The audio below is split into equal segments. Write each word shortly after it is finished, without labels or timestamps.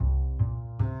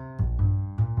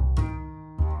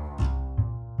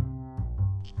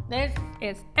This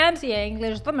is MCA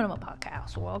English, the Minimal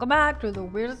Podcast. Welcome back to the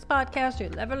weirdest podcast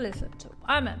you'll ever listen to.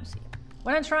 I'm MC.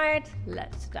 Wanna try it?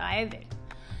 Let's dive in.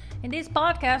 In this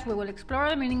podcast, we will explore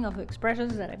the meaning of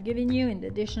expressions that I've given you in the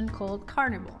edition called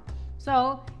Carnival.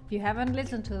 So, if you haven't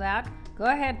listened to that, go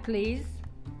ahead please.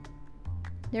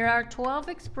 There are 12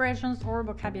 expressions or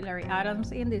vocabulary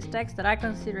items in this text that I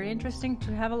consider interesting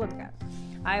to have a look at.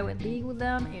 I will deal with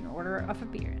them in order of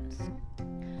appearance.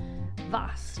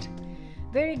 Vast.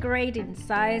 Very great in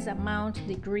size, amount,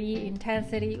 degree,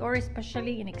 intensity, or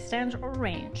especially in extent or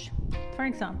range. For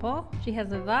example, she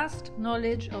has a vast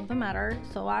knowledge of the matter,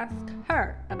 so ask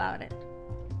her about it.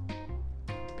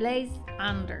 Place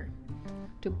under.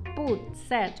 To put,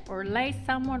 set, or lay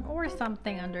someone or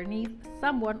something underneath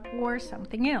someone or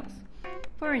something else.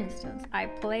 For instance, I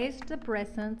placed the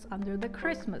presents under the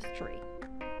Christmas tree.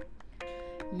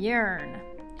 Yearn.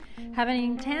 Have an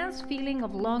intense feeling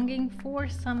of longing for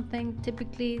something,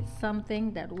 typically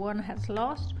something that one has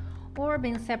lost or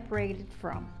been separated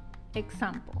from.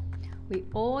 Example, we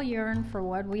all yearn for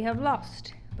what we have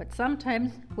lost, but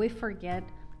sometimes we forget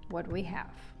what we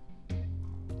have.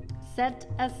 Set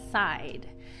aside.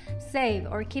 Save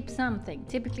or keep something,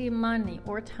 typically money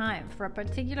or time, for a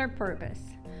particular purpose.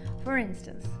 For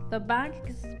instance, the bank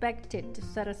expected to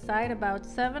set aside about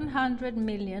 $700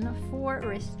 million for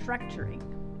restructuring.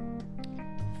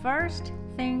 First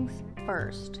things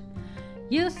first.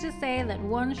 Used to say that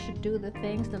one should do the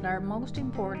things that are most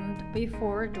important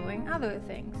before doing other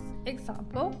things.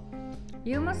 Example,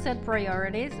 you must set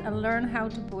priorities and learn how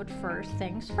to put first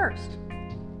things first.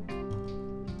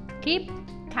 Keep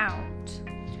count.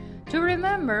 To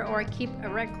remember or keep a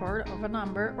record of a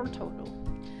number or total.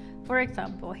 For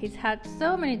example, he's had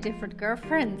so many different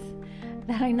girlfriends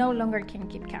that I no longer can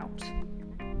keep count.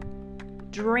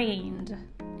 Drained.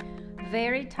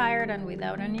 Very tired and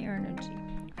without any energy.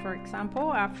 For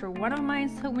example, after one of my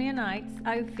insomnia nights,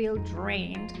 I feel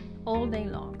drained all day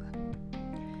long.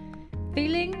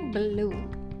 Feeling blue.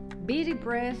 Be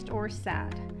depressed or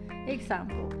sad.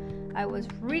 Example, I was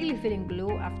really feeling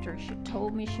blue after she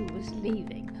told me she was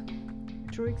leaving.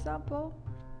 True example.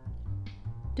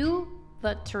 Do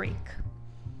the trick.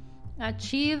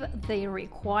 Achieve the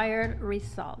required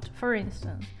result. For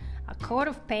instance, a coat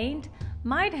of paint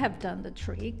might have done the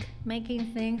trick,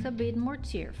 making things a bit more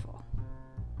cheerful.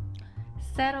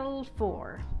 Settle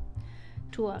for.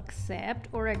 To accept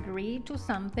or agree to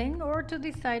something or to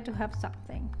decide to have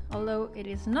something, although it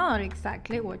is not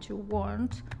exactly what you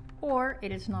want or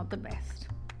it is not the best.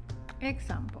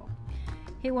 Example,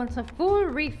 he wants a full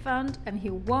refund and he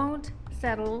won't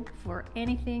settle for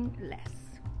anything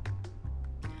less.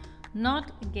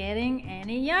 Not getting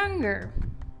any younger.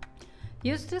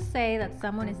 Used to say that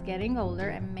someone is getting older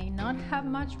and may not have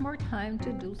much more time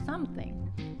to do something.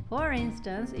 For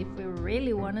instance, if we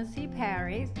really want to see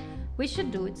Paris, we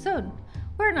should do it soon.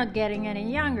 We're not getting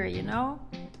any younger, you know.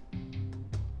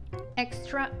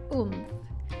 Extra oomph.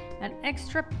 An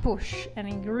extra push, an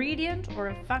ingredient or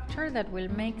a factor that will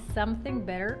make something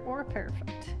better or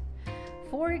perfect.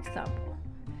 For example,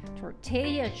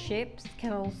 tortilla chips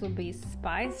can also be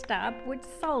spiced up with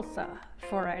salsa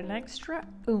for an extra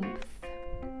oomph.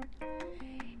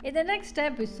 In the next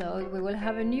episode, we will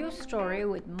have a new story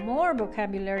with more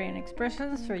vocabulary and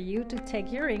expressions for you to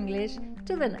take your English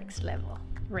to the next level.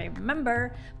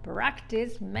 Remember,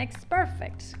 practice makes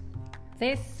perfect.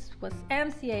 This was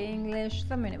MCA English,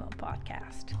 the Minimal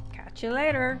Podcast. Catch you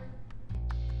later.